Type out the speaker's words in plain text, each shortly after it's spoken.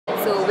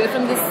So we're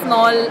from this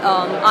small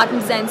art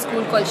and design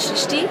school called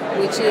Shrishti,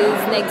 which is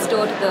next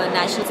door to the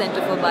National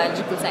Center for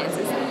Biological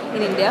Sciences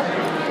in India.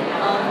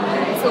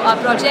 So our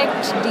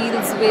project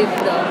deals with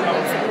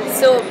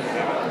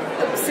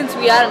since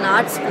we are an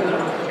art school,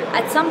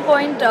 at some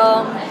point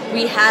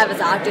we have as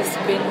artists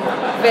been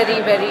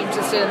very, very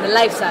interested in the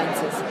life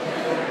sciences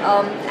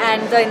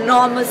and the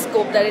enormous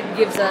scope that it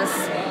gives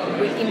us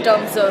in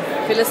terms of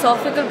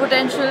philosophical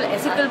potential,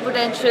 ethical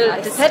potential,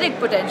 aesthetic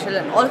potential,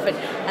 and all of it.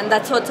 And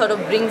that's what sort of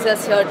brings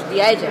us here to the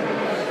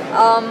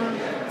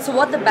iGEM. So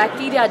what the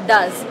bacteria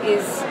does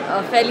is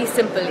fairly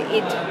simple.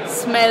 It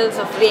smells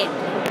of rain,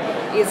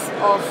 is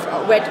of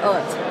wet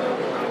earth.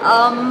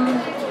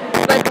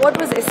 But what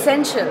was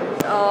essential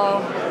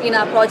in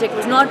our project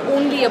was not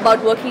only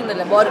about working in the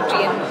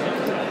laboratory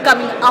and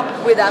coming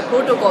up with our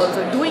protocols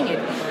or doing it,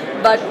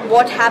 but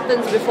what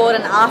happens before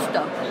and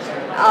after.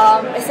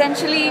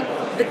 Essentially,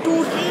 the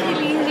two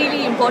really,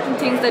 really important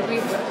things that we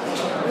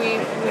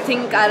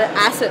think are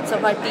assets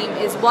of our team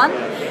is one,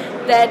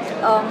 that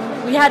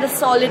we had a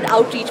solid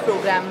outreach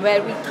program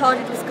where we thought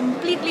it was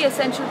completely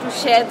essential to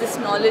share this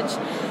knowledge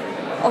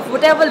of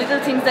whatever little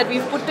things that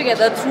we've put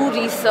together through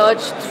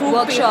research, through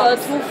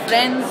workshops, through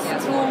friends,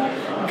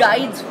 through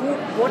guides,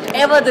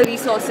 whatever the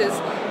resources,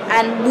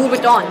 and move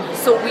it on.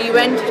 So we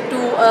went to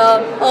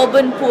an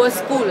urban poor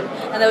school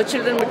and there were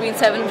children between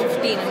 7 and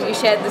 15 and we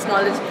shared this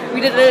knowledge.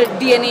 We did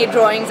DNA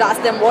drawings,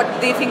 asked them what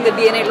they think the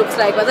DNA looks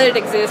like, whether it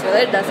exists, whether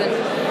it doesn't.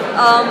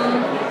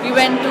 We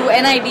went to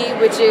NID,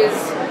 which is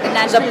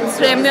the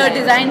premier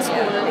design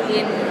school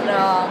in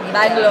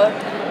Bangalore,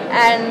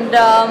 and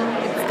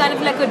it's kind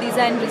of like a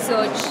design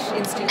research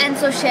institute. And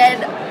so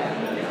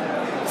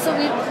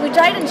we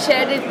tried and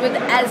shared it with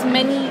as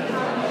many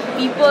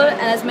people and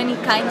as many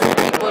kinds of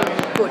people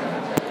could.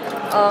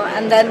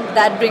 And then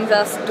that brings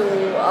us to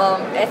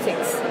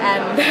ethics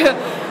and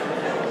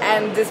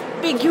and this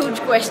big huge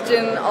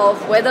question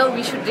of whether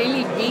we should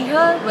really be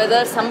here,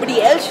 whether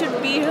somebody else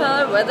should be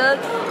here, whether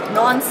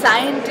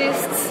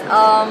non-scientists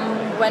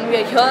when we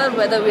are here,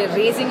 whether we are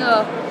raising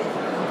a,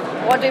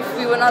 what if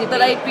we were not the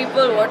right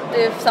people, what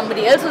if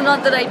somebody else was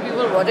not the right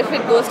people, what if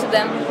it goes to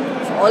them.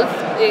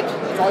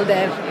 It's all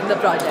there in the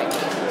project.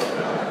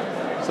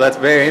 So that's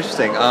very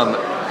interesting.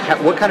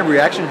 What kind of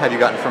reaction have you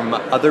gotten from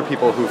other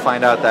people who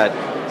find out that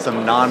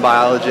some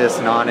non-biologists,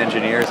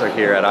 non-engineers are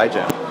here at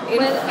iGEM?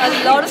 Well,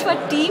 a lot of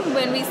our team,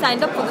 when we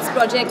signed up for this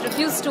project,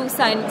 refused to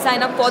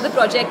sign up for the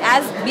project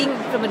as being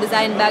from a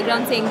design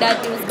background, saying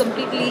that it was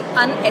completely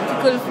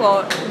unethical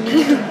for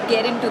me to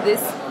get into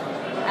this.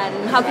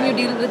 And how can you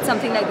deal with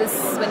something like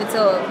this when it's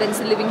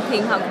a living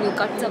thing? How can you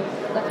cut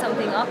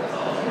something up?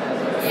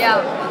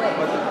 Yeah,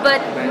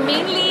 but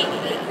mainly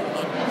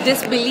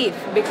disbelief,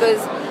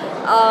 because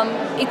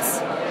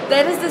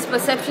there is this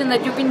perception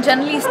that you can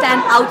generally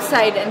stand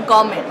outside and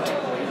comment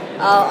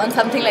on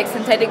something like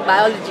synthetic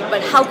biology,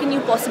 but how can you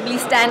possibly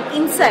stand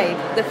inside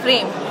the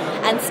frame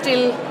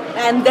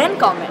and then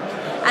comment?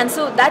 And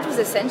so that was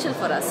essential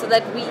for us, so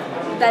that we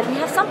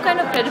have some kind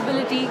of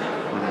credibility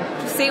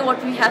to say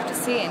what we have to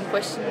say and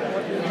question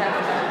what we have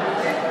to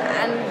do.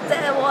 And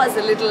there was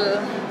a little.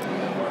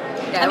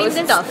 Yeah,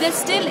 there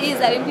still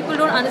is. I mean, people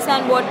don't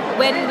understand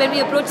when we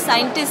approach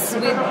scientists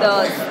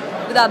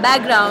with our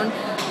background.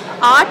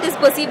 Art is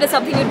perceived as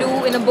something you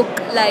do in a book,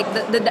 like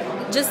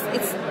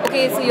it's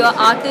okay. So you're an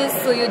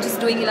artist, so you're just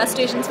doing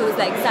illustrations. So it's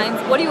like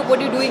science. What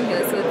are you doing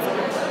here? So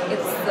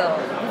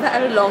we've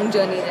had a long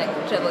journey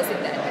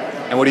traversing that.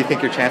 And what do you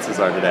think your chances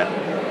are today?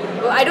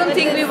 Well, I don't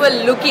think we were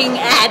looking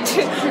at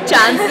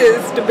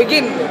chances to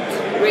begin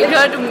with. We're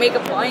here to make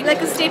a point,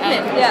 like a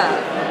statement. Yeah.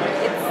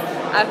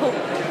 I hope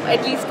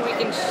at least we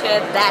can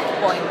share that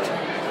point.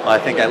 Well, I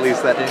think at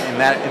least that in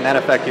that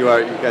effect, you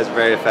guys are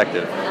very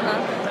effective.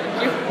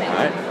 Thank you. All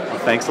right. Well,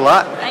 thanks a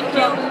lot. Thank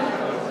you.